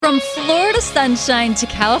From Florida sunshine to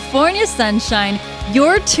California sunshine,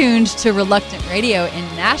 you're tuned to Reluctant Radio in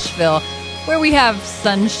Nashville, where we have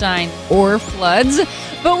sunshine or floods,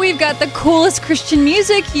 but we've got the coolest Christian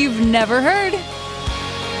music you've never heard.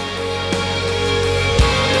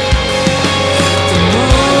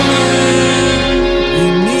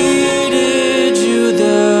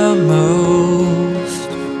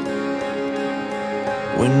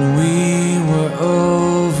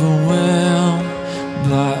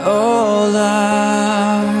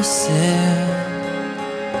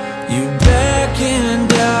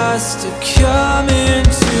 Come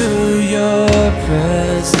into your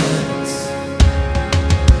presence.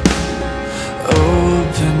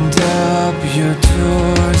 Opened up your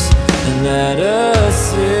doors and let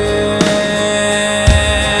us in.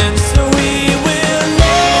 So we will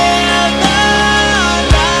live our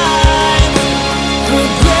lives for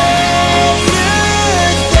greater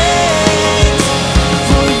things.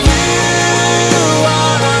 For you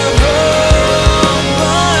are our hope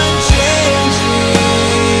unchanging.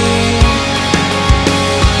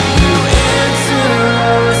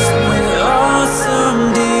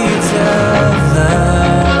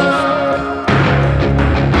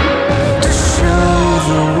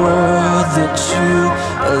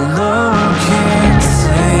 Alone can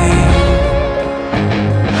save.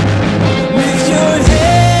 With your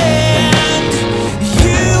hand,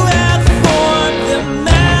 you have formed the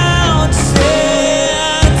mountains,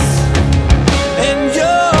 and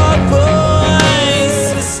your voice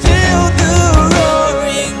is still the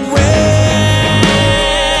roaring waves.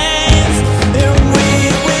 And we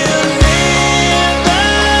will live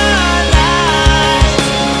our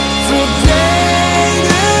lives for greater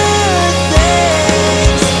things.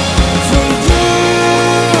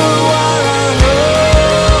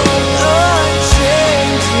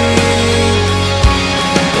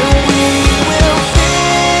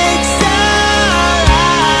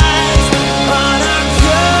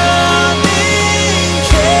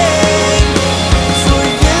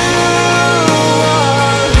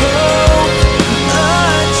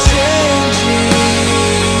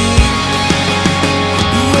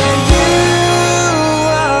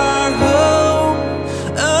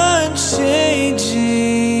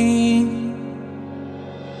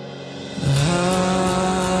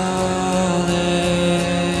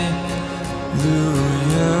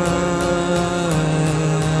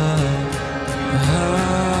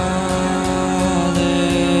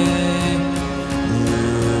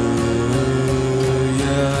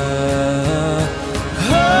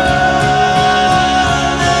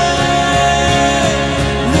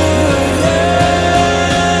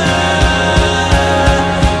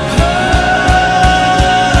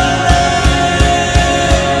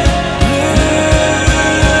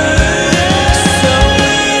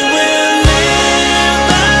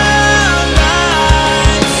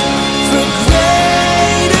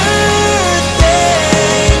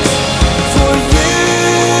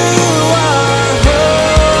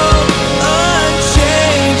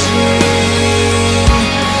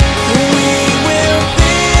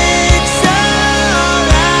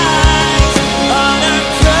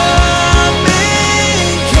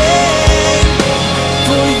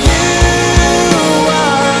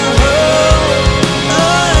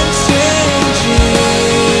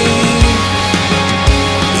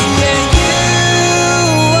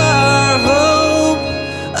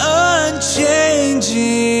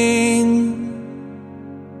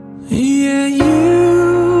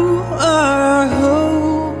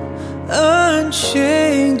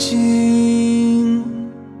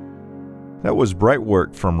 That was Bright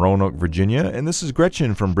Work from Roanoke, Virginia, and this is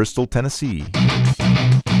Gretchen from Bristol, Tennessee.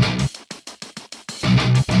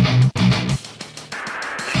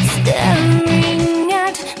 Staring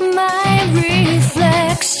at my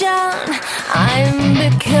reflection, I'm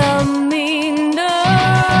becoming numb.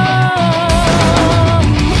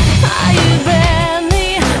 I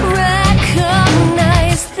barely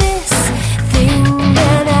recognize this thing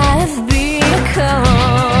that I've become.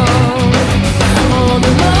 All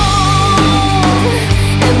alone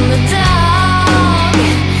in the dark,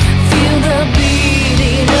 feel the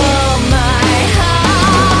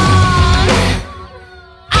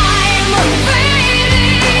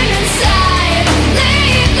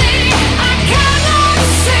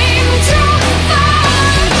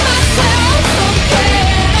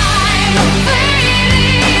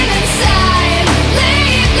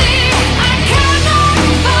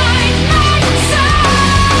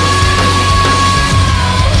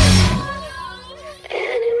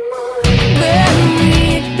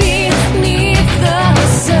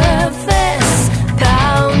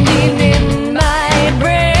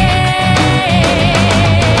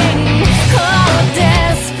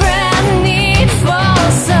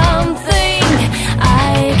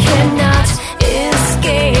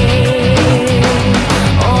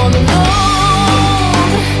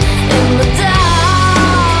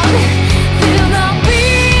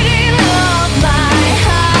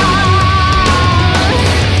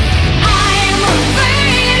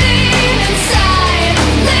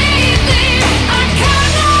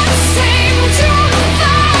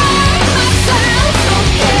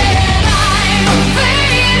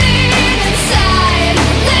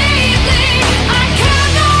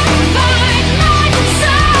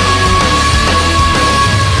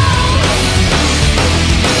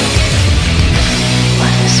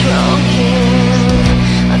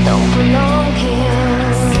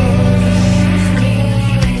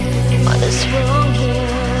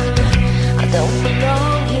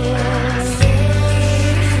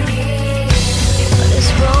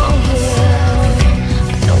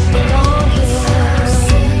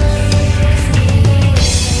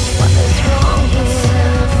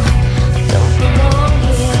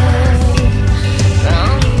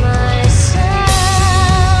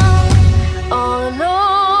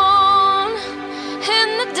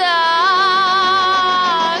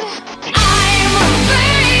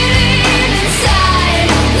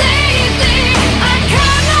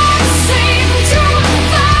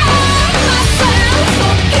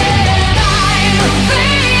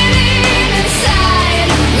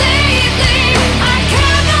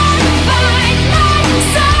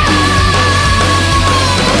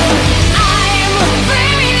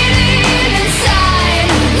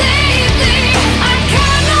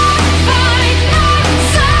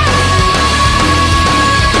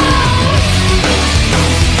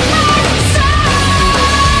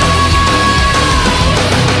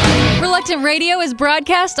Reluctant Radio is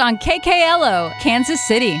broadcast on KKLO, Kansas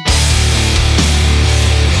City.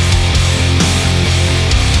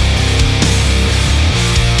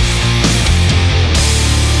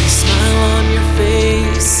 The smile on your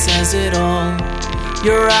face says it all.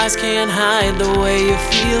 Your eyes can't hide the way you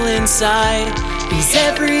feel inside. He's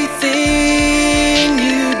everything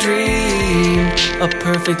you dreamed, a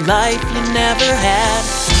perfect life you never had.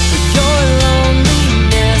 But your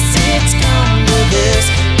loneliness, it's come to this.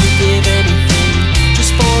 You give anything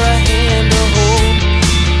just for a hand to hold.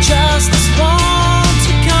 Just this one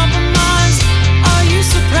to compromise. Are you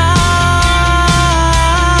surprised?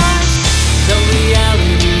 The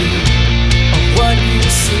reality of what you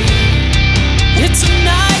see, it's a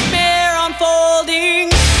nightmare unfolding.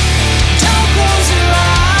 Don't close your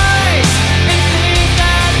eyes and think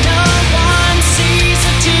that no one sees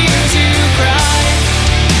the tears you cry.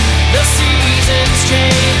 The seasons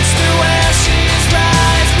change, through ashes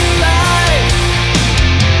rise new life.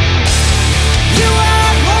 You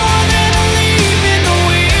are more than a leaf in the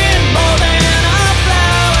wind, more than a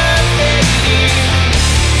flower fading.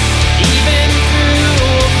 Even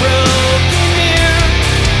through a broken mirror,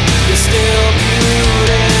 you're still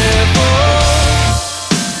beautiful.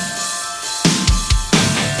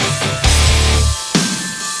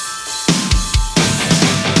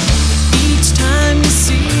 Each time you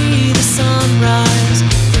see the sunrise,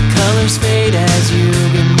 the colors fade as you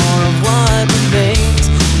get more of what remains.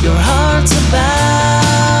 Your heart's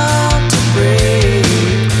about to break,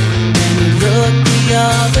 and you look the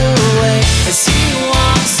other way. As he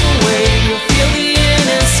walks away, you feel the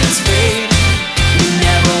innocence fade. You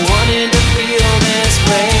never wanted to feel this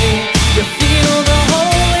way. You feel the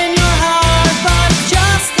hole in your heart, but it's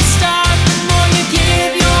just the start. The more you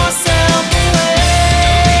give yourself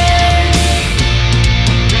away,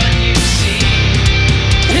 what you see,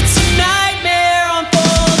 it's a nightmare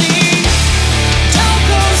unfolding. Don't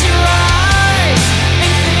close your eyes and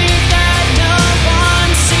think that no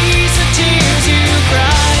one sees the tears you cry.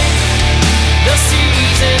 The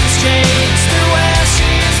seasons change, through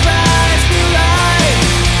ashes rise new life.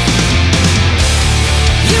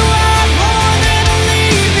 You are more than a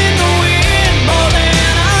leaf in the wind, more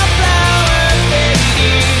than a flower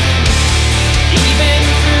fading. Even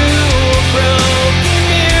through a broken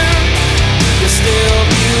mirror, you're still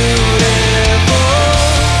beautiful.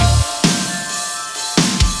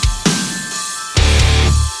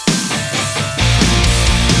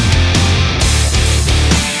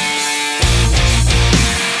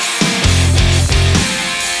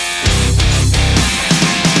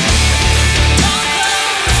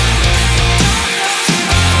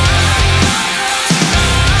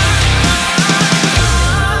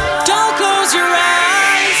 Don't close your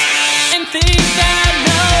eyes and think that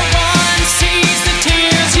no one sees the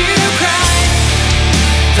tears you cry.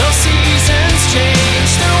 Those seasons change,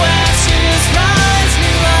 through ashes rise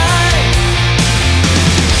new life.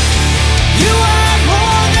 You are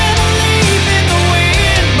more than a leaf in the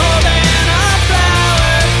wind, more than a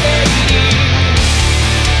flower fading.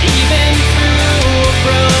 Even through a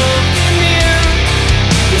broken mirror,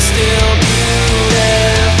 you're still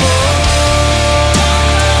beautiful.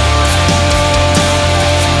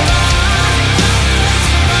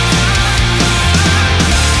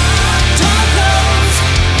 Don't close,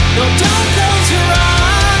 no, don't close your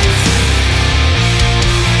eyes.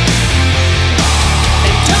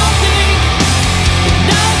 And don't think that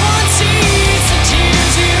no one sees the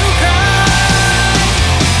tears you cry.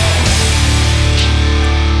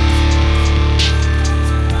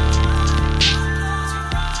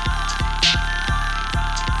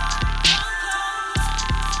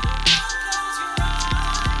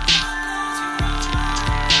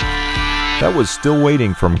 That was Still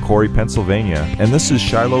Waiting from Corey, Pennsylvania, and this is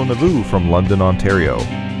Shiloh Nauvoo from London, Ontario.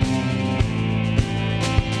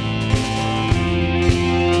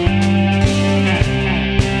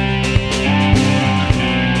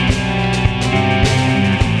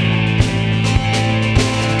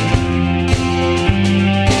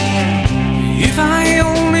 If I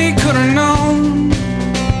only could have known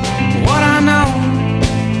what I know.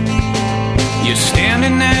 You're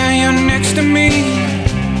standing there, you're next to me.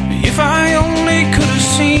 If I only could have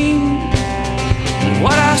seen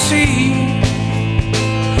what I see.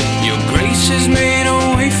 Your grace has made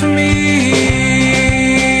a way for me.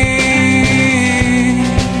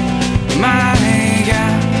 My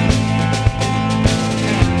God,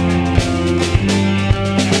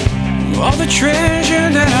 all the treasure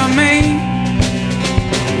that I made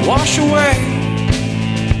wash away.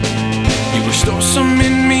 You restore some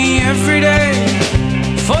in me every day.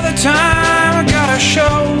 For the time I gotta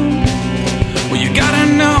show, well, you gotta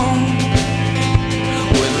know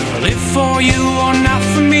whether I live for you or not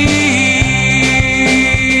for me.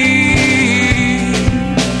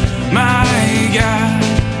 My God.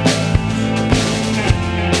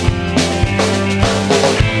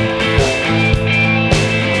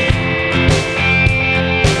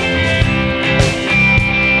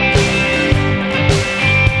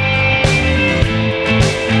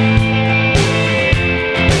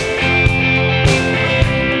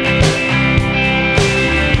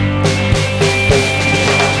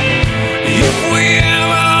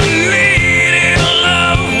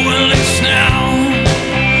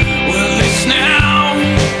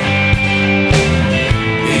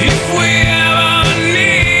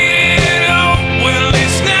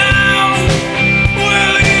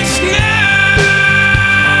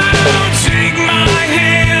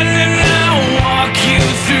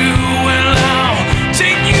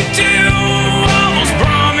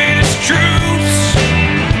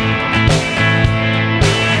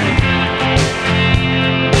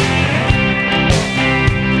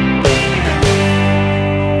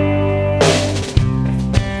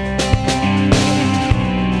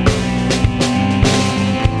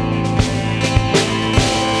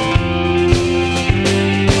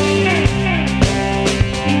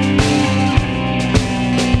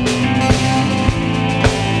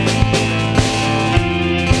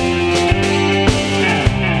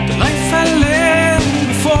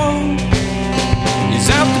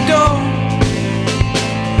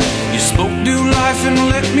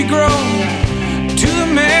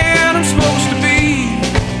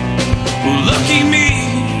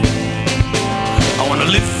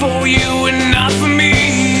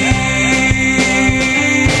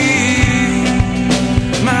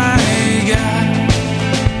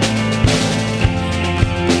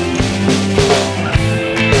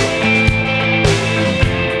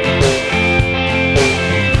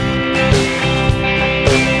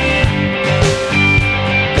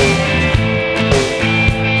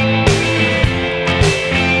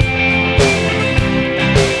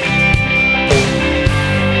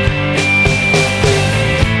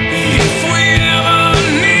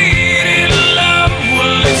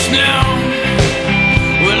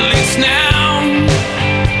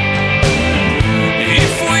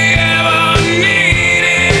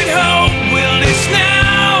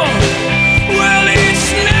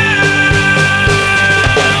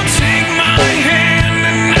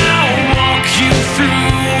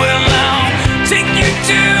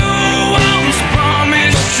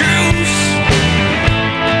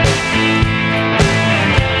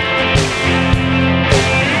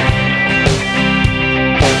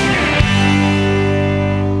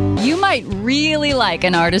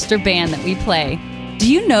 An artist or band that we play.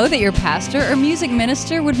 Do you know that your pastor or music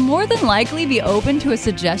minister would more than likely be open to a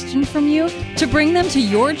suggestion from you to bring them to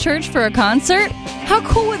your church for a concert? How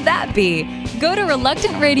cool would that be? Go to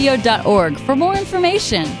reluctantradio.org for more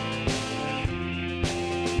information.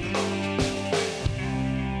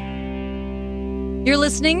 You're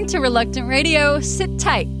listening to Reluctant Radio. Sit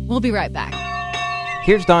tight. We'll be right back.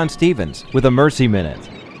 Here's Don Stevens with a Mercy Minute.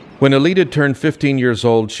 When Alita turned 15 years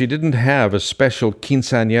old, she didn't have a special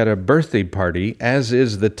quinceañera birthday party, as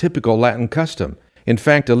is the typical Latin custom. In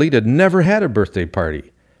fact, Alita never had a birthday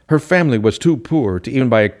party. Her family was too poor to even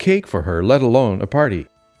buy a cake for her, let alone a party.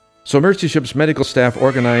 So Mercyship's medical staff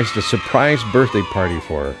organized a surprise birthday party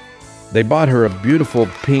for her. They bought her a beautiful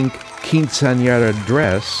pink quinceañera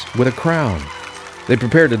dress with a crown. They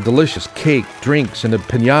prepared a delicious cake, drinks, and a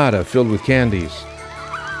piñata filled with candies.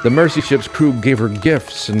 The Mercy Ship's crew gave her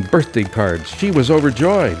gifts and birthday cards. She was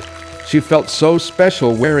overjoyed. She felt so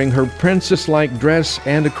special wearing her princess-like dress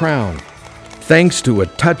and a crown. Thanks to a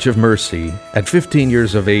touch of mercy, at 15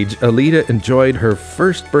 years of age, Alita enjoyed her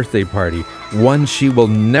first birthday party, one she will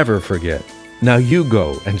never forget. Now you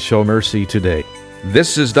go and show mercy today.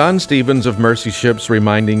 This is Don Stevens of Mercy Ships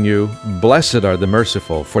reminding you, blessed are the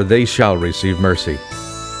merciful, for they shall receive mercy.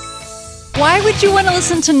 Why would you want to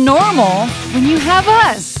listen to normal when you have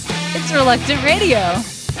us? It's Reluctant Radio.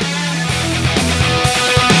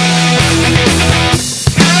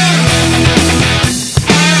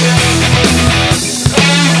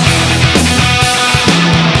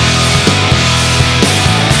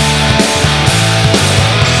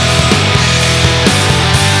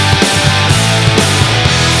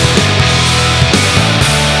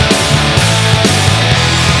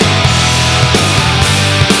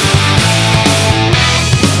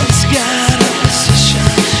 It's got a position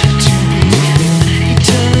to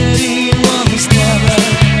be.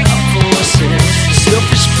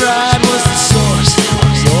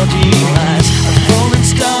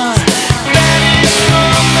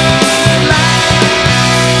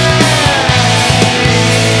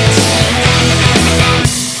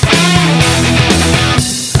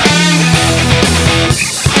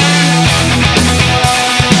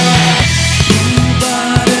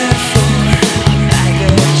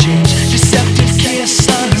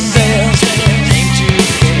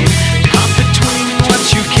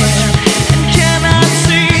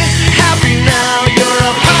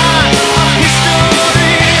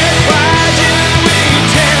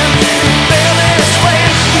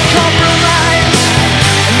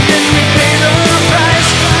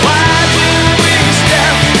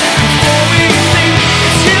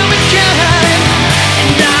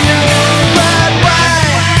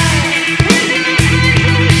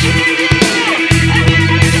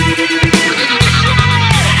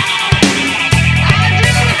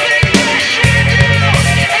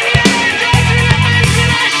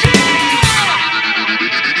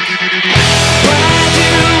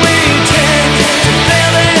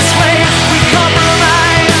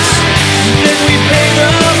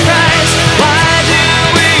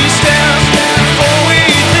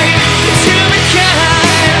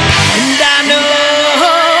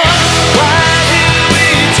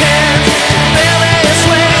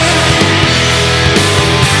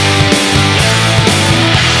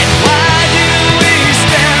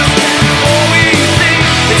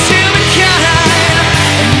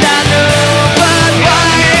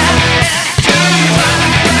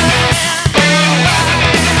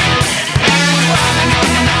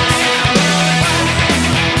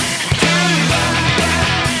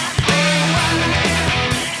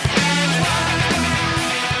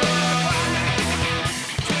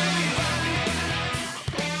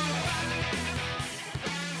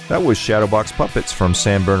 That was Shadowbox Puppets from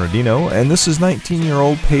San Bernardino, and this is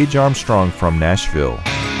 19-year-old Paige Armstrong from Nashville.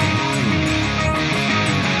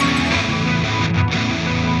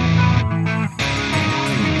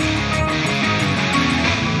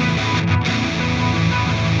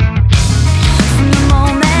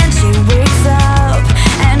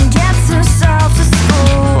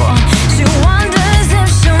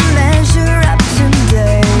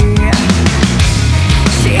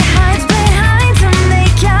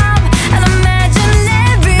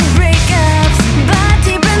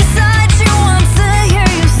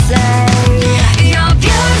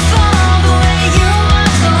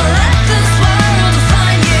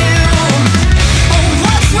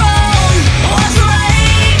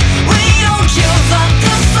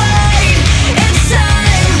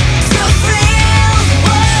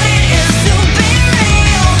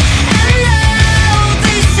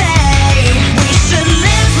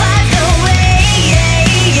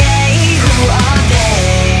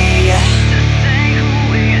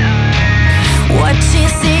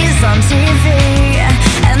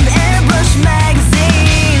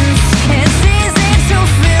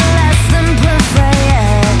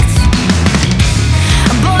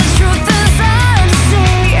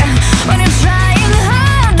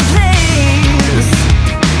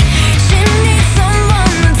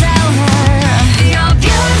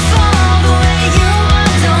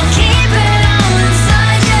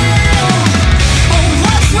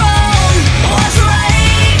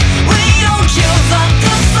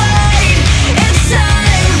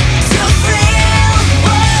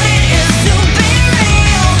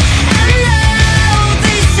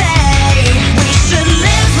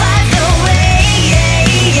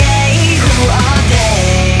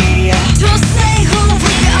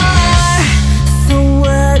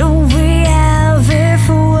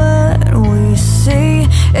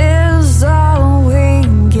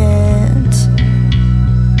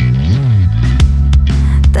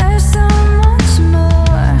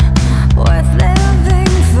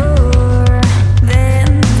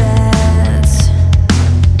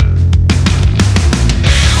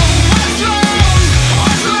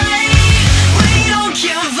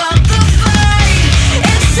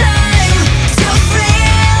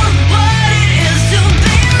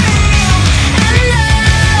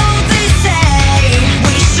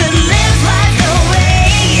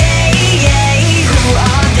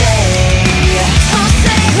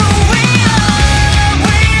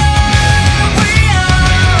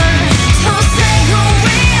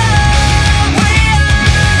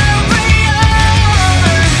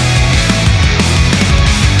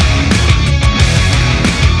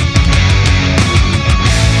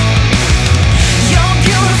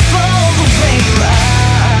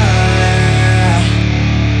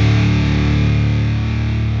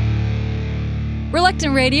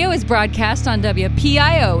 Radio is broadcast on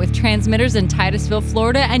WPIO with transmitters in Titusville,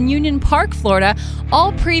 Florida and Union Park, Florida.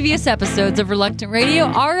 All previous episodes of Reluctant Radio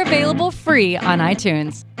are available free on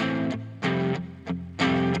iTunes.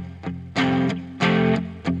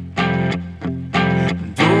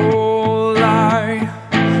 All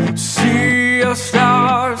I see are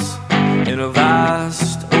stars in a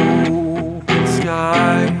vast open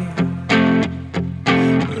sky,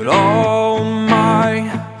 but all my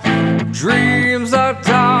dreams are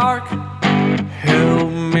dark.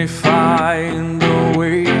 Help me find a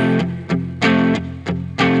way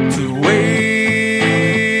to wake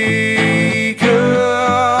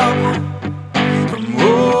up.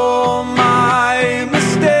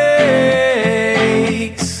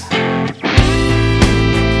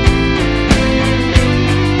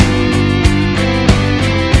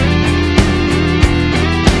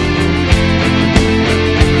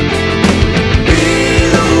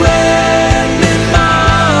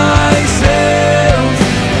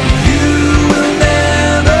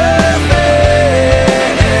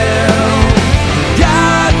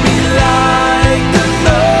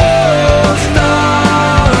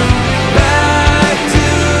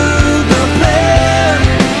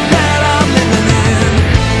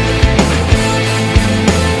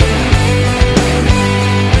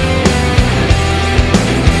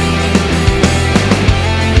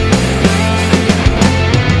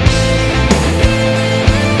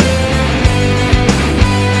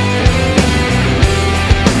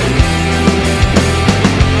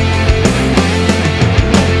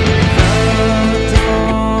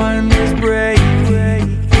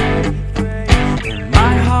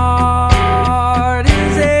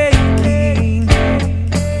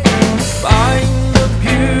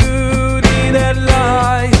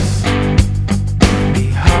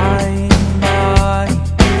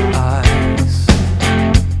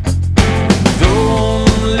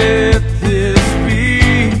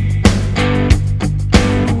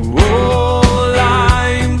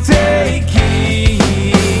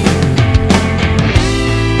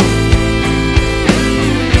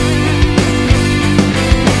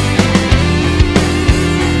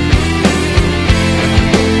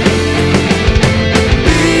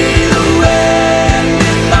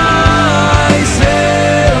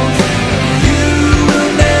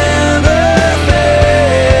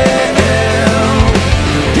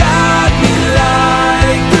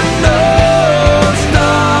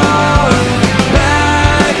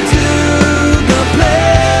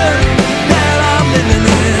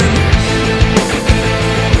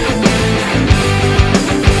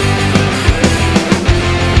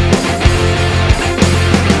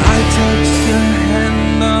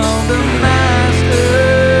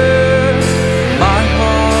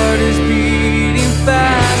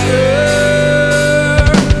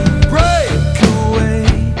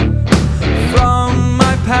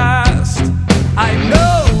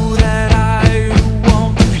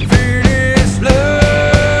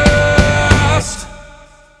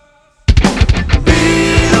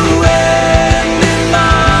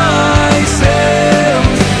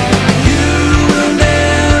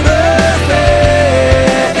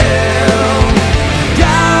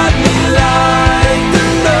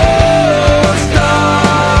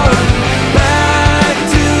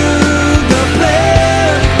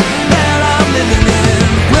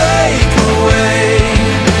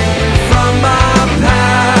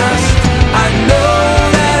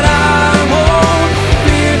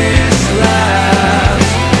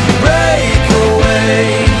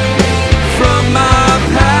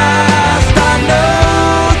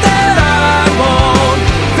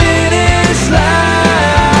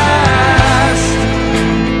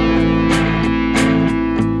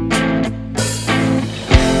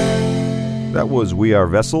 was We Are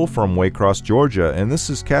Vessel from Waycross, Georgia, and this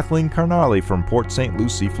is Kathleen Carnali from Port St.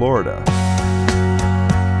 Lucie, Florida.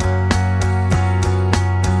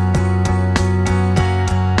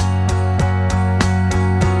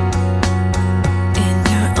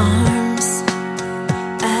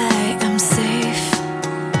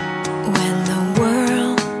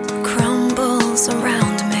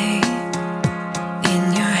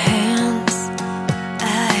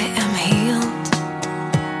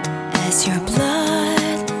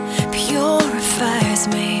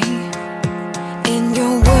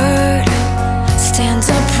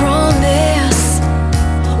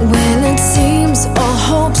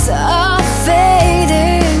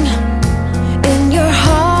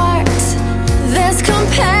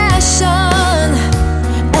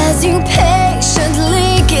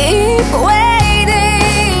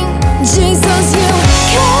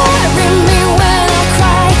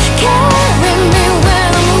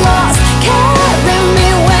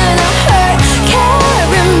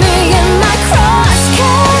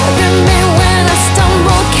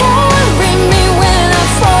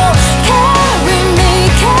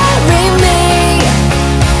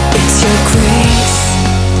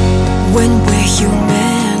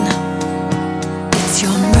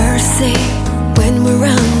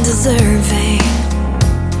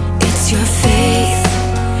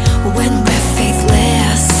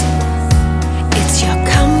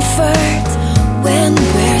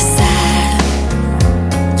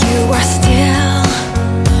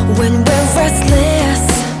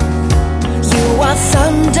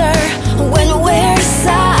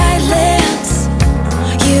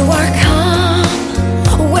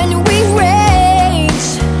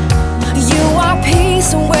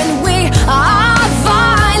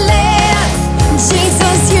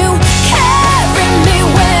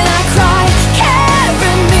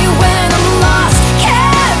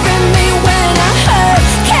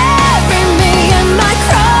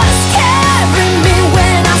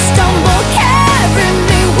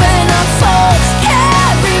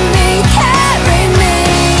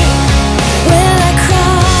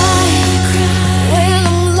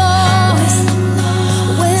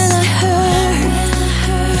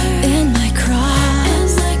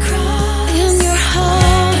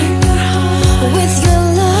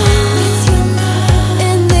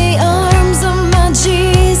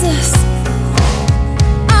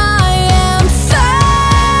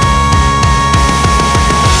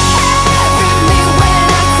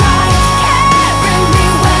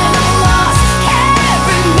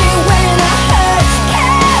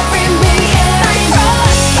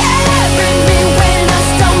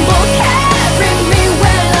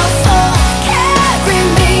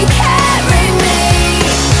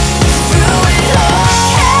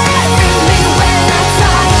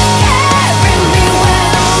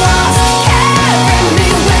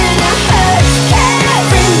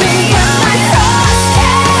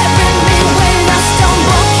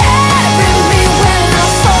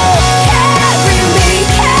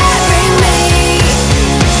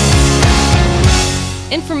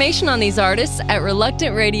 Information on these artists at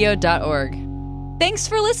reluctantradio.org. Thanks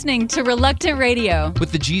for listening to Reluctant Radio.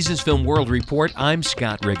 With the Jesus Film World Report, I'm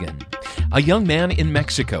Scott Riggin. A young man in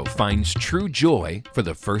Mexico finds true joy for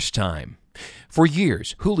the first time. For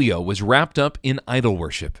years, Julio was wrapped up in idol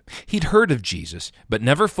worship. He'd heard of Jesus, but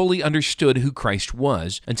never fully understood who Christ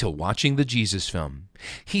was until watching the Jesus film.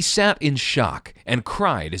 He sat in shock and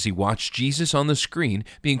cried as he watched Jesus on the screen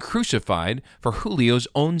being crucified for Julio's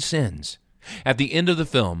own sins. At the end of the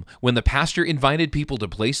film, when the pastor invited people to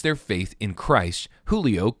place their faith in Christ,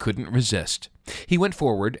 Julio couldn't resist. He went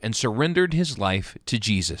forward and surrendered his life to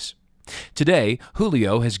Jesus. Today,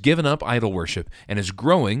 Julio has given up idol worship and is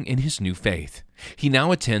growing in his new faith. He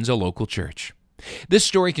now attends a local church. This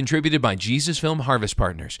story contributed by Jesus Film Harvest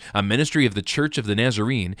Partners, a ministry of the Church of the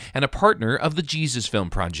Nazarene and a partner of the Jesus Film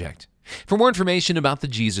Project. For more information about the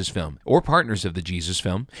Jesus Film or partners of the Jesus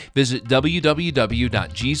Film, visit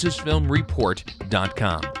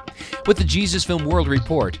www.jesusfilmreport.com. With the Jesus Film World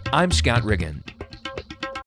Report, I'm Scott Riggin.